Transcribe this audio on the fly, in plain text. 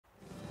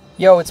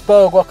Yo, it's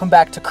Bogue. Welcome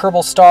back to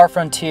Kerbal Star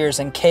Frontiers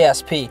and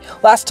KSP.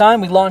 Last time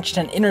we launched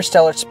an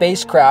interstellar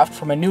spacecraft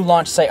from a new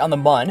launch site on the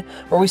Mun,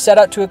 where we set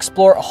out to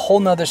explore a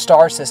whole nother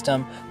star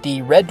system,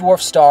 the red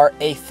dwarf star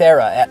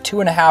Aethera, at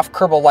 2.5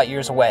 Kerbal light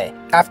years away.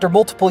 After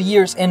multiple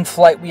years in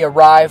flight, we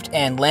arrived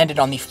and landed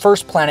on the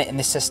first planet in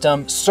the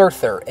system,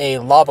 Surther, a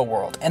lava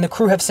world, and the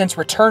crew have since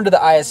returned to the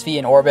ISV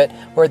in orbit,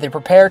 where they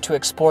prepare to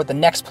explore the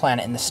next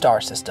planet in the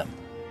star system.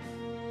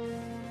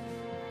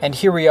 And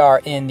here we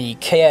are in the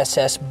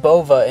KSS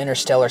Bova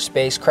interstellar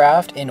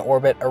spacecraft in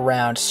orbit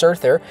around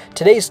Surther.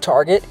 Today's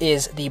target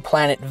is the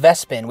planet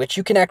Vespin, which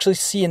you can actually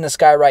see in the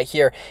sky right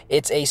here.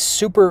 It's a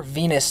super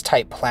Venus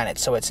type planet,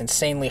 so it's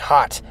insanely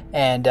hot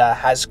and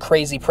has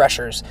crazy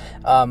pressures.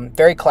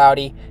 Very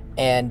cloudy,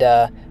 and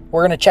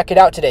we're going to check it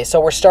out today.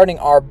 So we're starting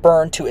our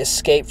burn to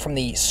escape from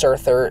the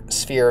Surther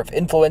sphere of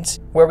influence,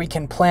 where we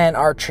can plan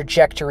our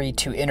trajectory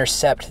to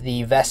intercept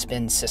the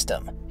Vespin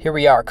system. Here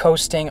we are,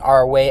 coasting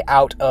our way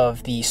out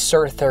of the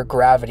Surther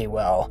gravity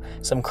well.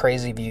 Some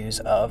crazy views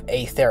of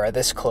Aethera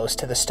this close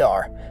to the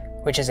star,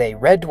 which is a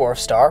red dwarf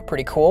star.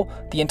 Pretty cool.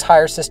 The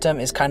entire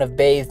system is kind of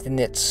bathed in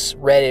its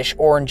reddish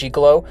orangey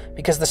glow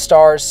because the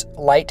star's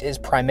light is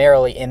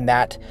primarily in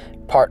that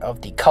part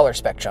of the color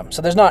spectrum.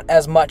 So there's not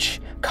as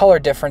much color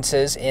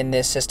differences in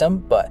this system,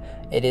 but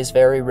it is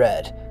very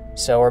red.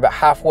 So we're about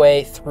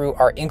halfway through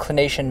our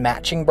inclination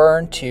matching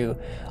burn to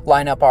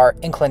line up our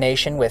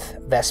inclination with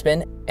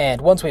Vespin. And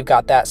once we've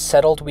got that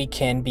settled, we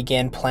can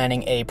begin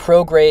planning a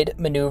prograde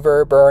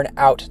maneuver burn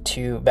out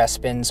to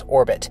Vespin's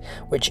orbit,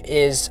 which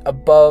is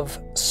above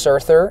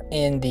Surther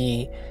in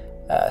the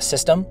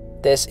system.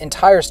 This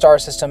entire star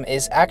system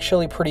is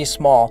actually pretty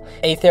small.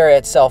 Aethera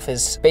itself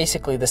is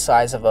basically the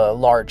size of a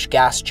large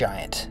gas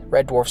giant.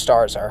 Red dwarf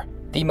stars are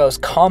the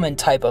most common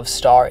type of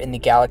star in the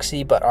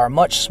galaxy, but are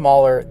much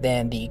smaller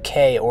than the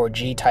K or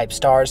G type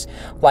stars,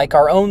 like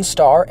our own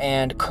star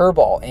and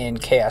Kerbal in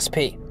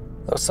KSP.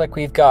 Looks like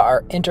we've got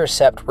our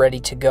intercept ready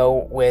to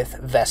go with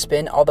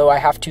Vespin, although I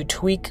have to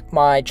tweak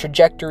my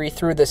trajectory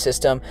through the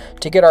system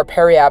to get our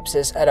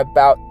periapsis at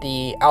about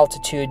the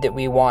altitude that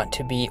we want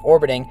to be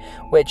orbiting,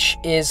 which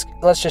is,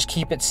 let's just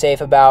keep it safe,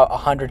 about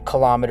 100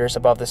 kilometers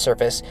above the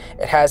surface.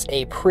 It has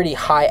a pretty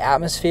high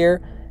atmosphere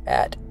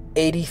at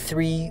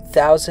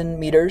 83,000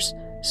 meters,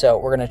 so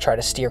we're going to try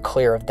to steer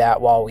clear of that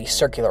while we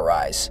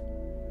circularize.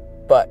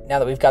 But now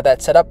that we've got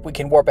that set up, we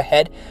can warp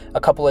ahead a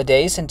couple of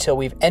days until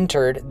we've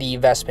entered the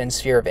Vespin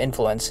sphere of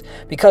influence.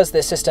 Because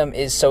this system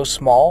is so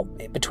small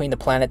between the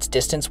planets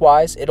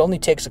distance-wise, it only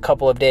takes a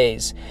couple of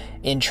days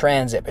in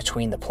transit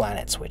between the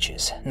planets, which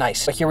is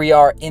nice. But here we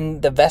are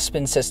in the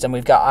Vespin system.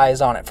 We've got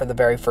eyes on it for the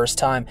very first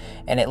time,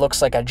 and it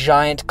looks like a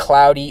giant,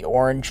 cloudy,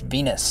 orange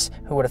Venus.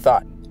 Who would have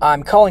thought?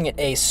 I'm calling it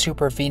a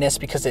super Venus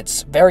because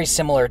it's very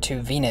similar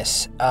to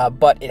Venus,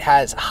 but it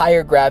has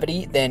higher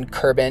gravity than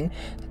Kerbin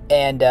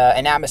and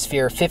an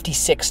atmosphere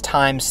 56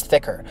 times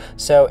thicker.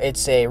 So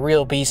it's a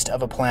real beast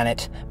of a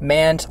planet.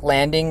 Manned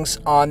landings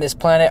on this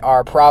planet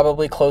are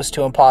probably close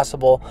to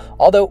impossible,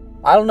 although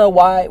I don't know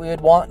why we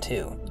would want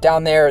to.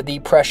 Down there, the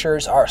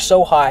pressures are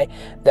so high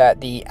that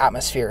the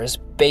atmosphere is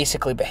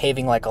basically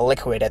behaving like a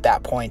liquid at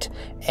that point,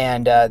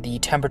 and the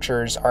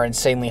temperatures are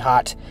insanely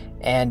hot,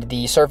 and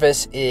the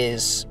surface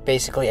is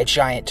basically a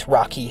giant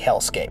rocky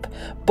hellscape.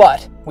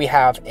 But we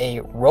have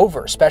a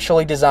rover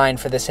specially designed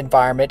for this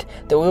environment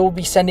that we will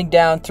be sending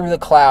down through the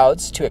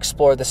clouds to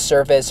explore the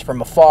surface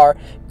from afar,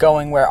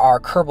 going where our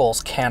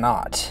Kerbals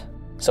cannot.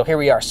 So here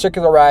we are,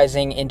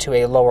 circularizing into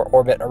a lower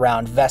orbit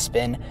around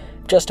Vespin,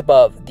 just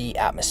above the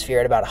atmosphere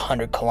at about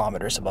 100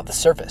 kilometers above the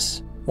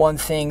surface. One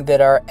thing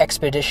that our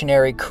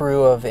expeditionary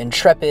crew of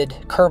intrepid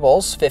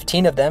Kerbals,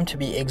 15 of them to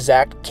be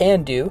exact,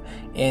 can do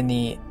in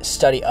the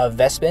study of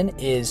Vespin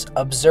is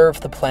observe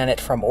the planet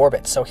from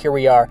orbit. So here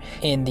we are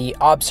in the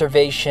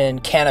observation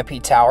canopy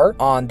tower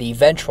on the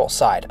ventral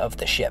side of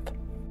the ship.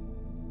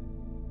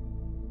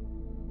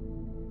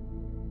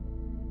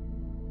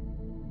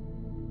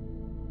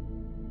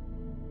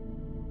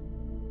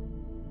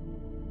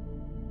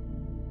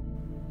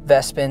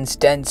 Vespin's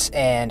dense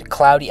and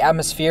cloudy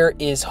atmosphere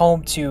is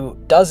home to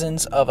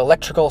dozens of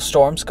electrical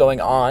storms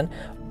going on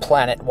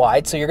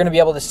planet-wide, so you're going to be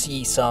able to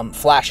see some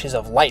flashes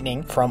of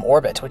lightning from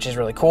orbit, which is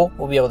really cool.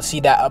 We'll be able to see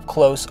that up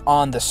close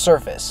on the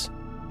surface.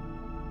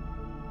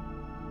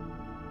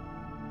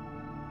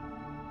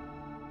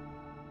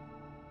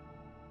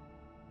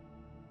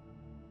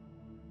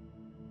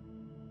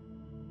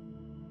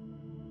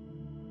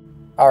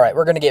 Alright,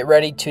 we're going to get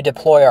ready to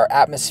deploy our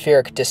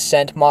atmospheric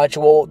descent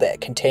module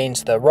that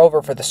contains the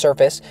rover for the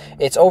surface.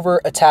 It's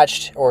over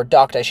attached, or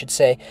docked I should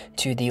say,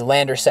 to the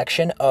lander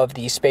section of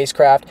the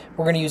spacecraft.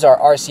 We're going to use our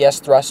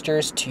RCS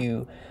thrusters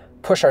to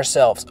push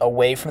ourselves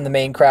away from the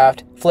main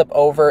craft, flip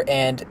over,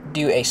 and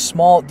do a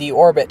small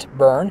deorbit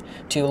burn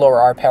to lower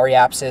our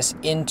periapsis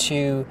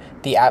into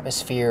the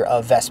atmosphere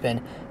of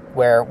Vespin,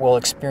 where we'll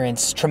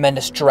experience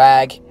tremendous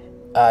drag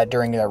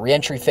during the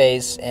re-entry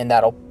phase, and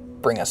that'll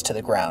bring us to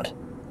the ground.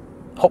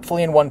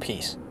 Hopefully in one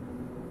piece.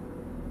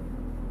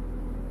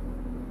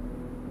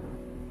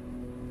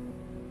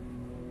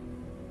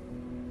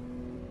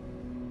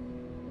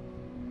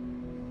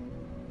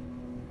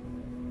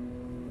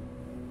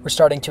 We're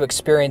starting to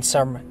experience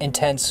some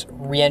intense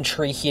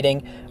re-entry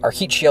heating. Our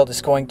heat shield is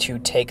going to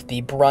take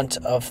the brunt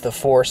of the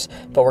force,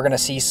 but we're going to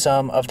see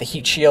some of the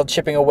heat shield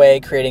chipping away,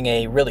 creating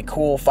a really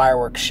cool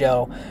fireworks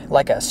show,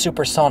 like a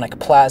supersonic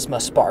plasma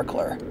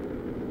sparkler.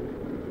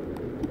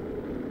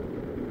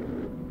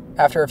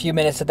 After a few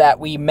minutes of that,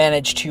 we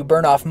managed to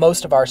burn off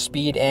most of our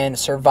speed and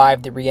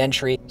survive the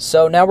re-entry.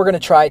 So now we're going to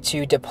try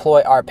to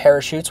deploy our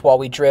parachutes while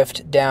we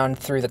drift down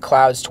through the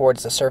clouds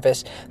towards the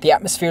surface. The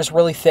atmosphere is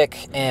really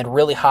thick and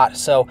really hot,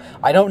 so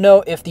I don't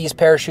know if these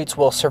parachutes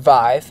will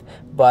survive,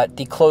 but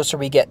the closer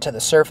we get to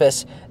the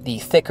surface, the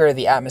thicker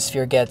the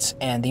atmosphere gets,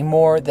 and the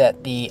more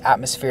that the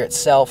atmosphere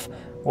itself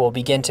will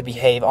begin to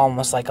behave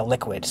almost like a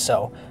liquid.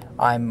 So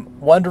I'm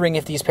wondering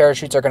if these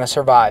parachutes are going to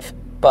survive.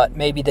 But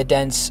maybe the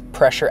dense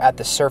pressure at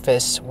the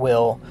surface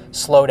will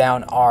slow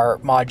down our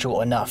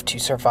module enough to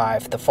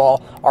survive the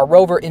fall. Our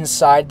rover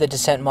inside the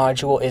descent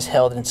module is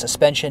held in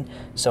suspension,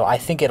 so I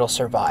think it'll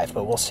survive,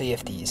 but we'll see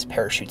if these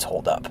parachutes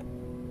hold up.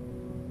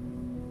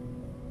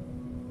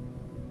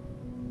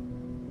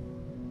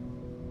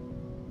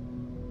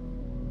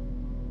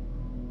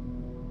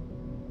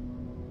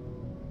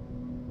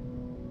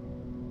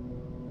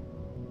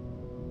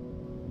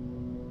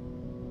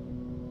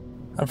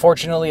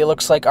 Unfortunately, it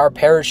looks like our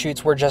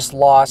parachutes were just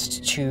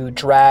lost to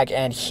drag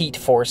and heat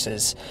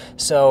forces.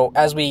 So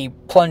as we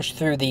plunge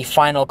through the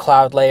final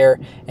cloud layer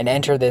and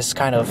enter this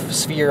kind of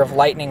sphere of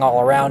lightning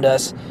all around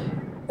us,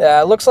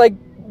 looks like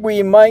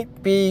we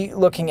might be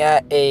looking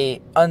at a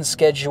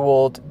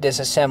unscheduled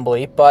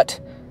disassembly, but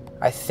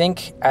I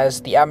think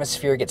as the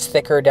atmosphere gets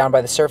thicker down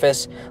by the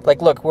surface,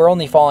 like look, we're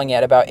only falling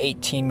at about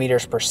 18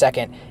 meters per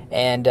second,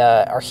 and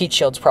our heat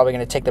shield's probably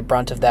going to take the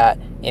brunt of that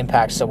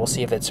impact, so we'll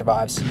see if it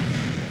survives.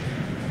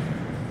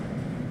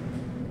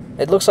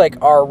 It looks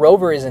like our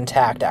rover is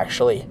intact,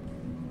 actually,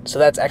 so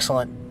that's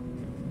excellent.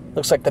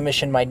 Looks like the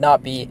mission might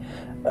not be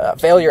a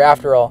failure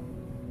after all.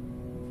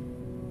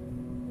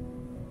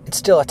 It's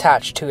still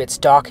attached to its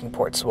docking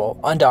port, so we'll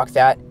undock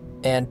that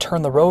and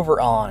turn the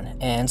rover on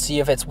and see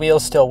if its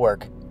wheels still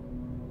work.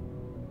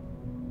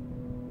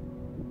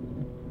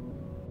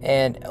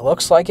 And it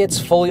looks like it's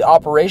fully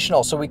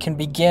operational, so we can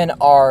begin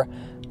our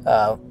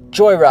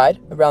joyride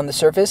around the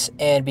surface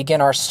and begin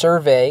our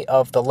survey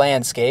of the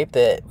landscape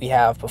that we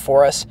have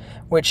before us,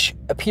 which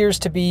appears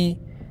to be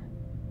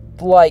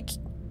like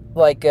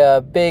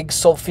a big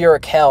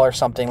sulfuric hell or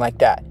something like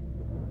that.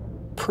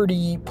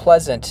 Pretty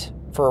pleasant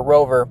for a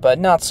rover, but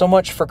not so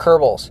much for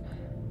Kerbals.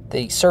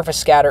 The surface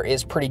scatter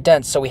is pretty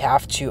dense, so we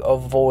have to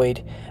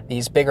avoid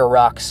these bigger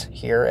rocks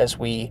here as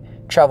we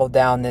travel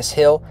down this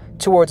hill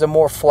towards a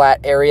more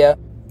flat area.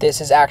 This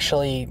is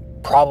actually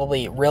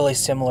probably really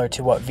similar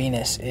to what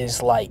Venus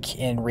is like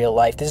in real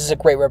life. This is a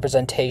great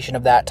representation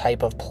of that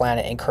type of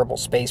planet in Kerbal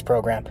Space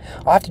Program.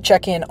 I'll have to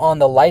check in on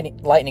the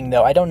lightning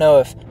though. I don't know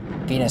if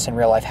Venus in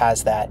real life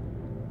has that,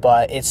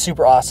 but it's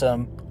super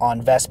awesome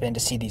on Vespin to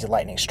see these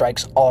lightning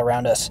strikes all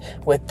around us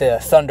with the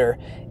thunder.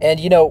 And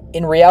you know,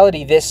 in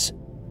reality,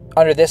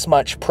 under this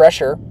much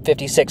pressure,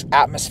 56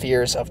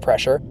 atmospheres of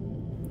pressure,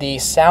 the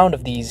sound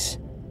of these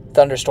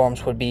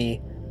thunderstorms would be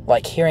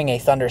like hearing a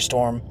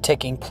thunderstorm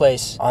taking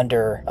place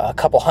under a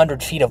couple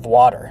 100 feet of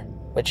water,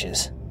 which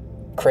is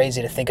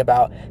crazy to think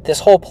about. This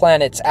whole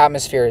planet's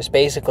atmosphere is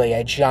basically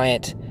a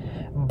giant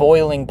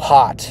boiling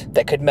pot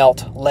that could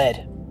melt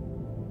lead.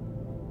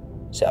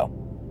 So,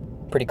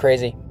 pretty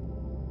crazy.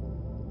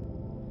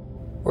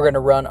 We're going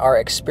to run our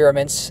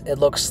experiments. It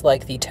looks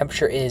like the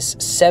temperature is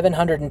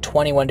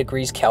 721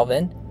 degrees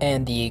Kelvin,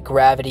 and the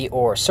gravity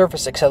or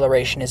surface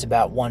acceleration is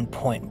about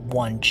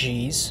 1.1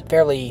 Gs.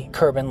 Fairly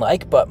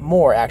Kerbin-like, but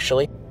more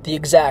actually. The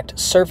exact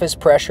surface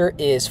pressure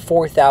is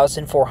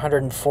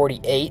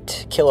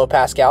 4,448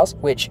 kilopascals,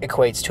 which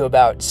equates to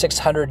about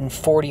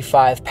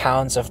 645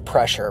 pounds of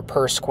pressure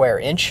per square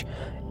inch.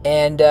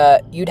 And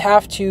you'd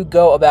have to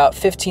go about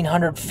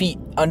 1,500 feet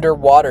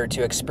underwater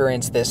to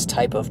experience this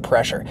type of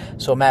pressure.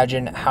 So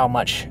imagine how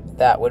much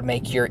that would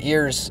make your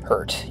ears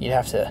hurt. You'd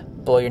have to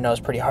blow your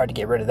nose pretty hard to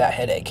get rid of that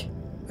headache.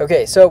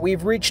 Okay, so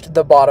we've reached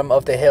the bottom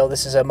of the hill.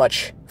 This is a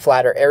much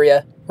flatter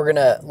area. We're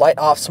gonna light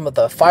off some of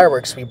the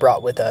fireworks we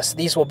brought with us.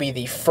 These will be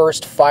the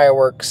first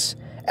fireworks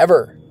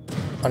ever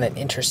on an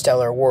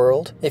interstellar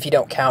world, if you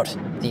don't count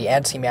the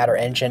antimatter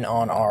engine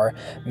on our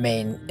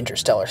main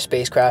interstellar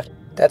spacecraft.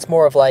 That's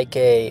more of like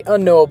a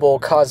unknowable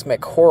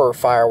cosmic horror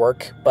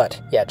firework,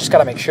 but yeah, just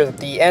gotta make sure that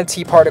the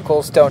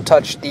antiparticles don't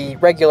touch the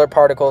regular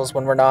particles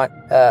when we're not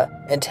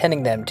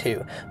intending them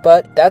to.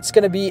 But that's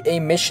gonna be a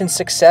mission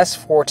success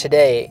for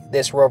today.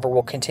 This rover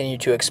will continue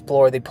to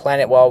explore the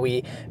planet while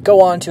we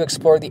go on to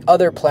explore the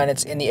other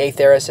planets in the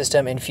Aethera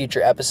system in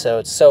future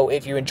episodes. So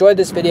if you enjoyed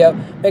this video,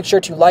 make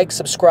sure to like,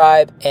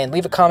 subscribe, and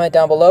leave a comment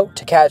down below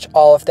to catch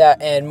all of that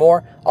and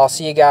more. I'll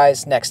see you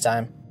guys next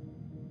time.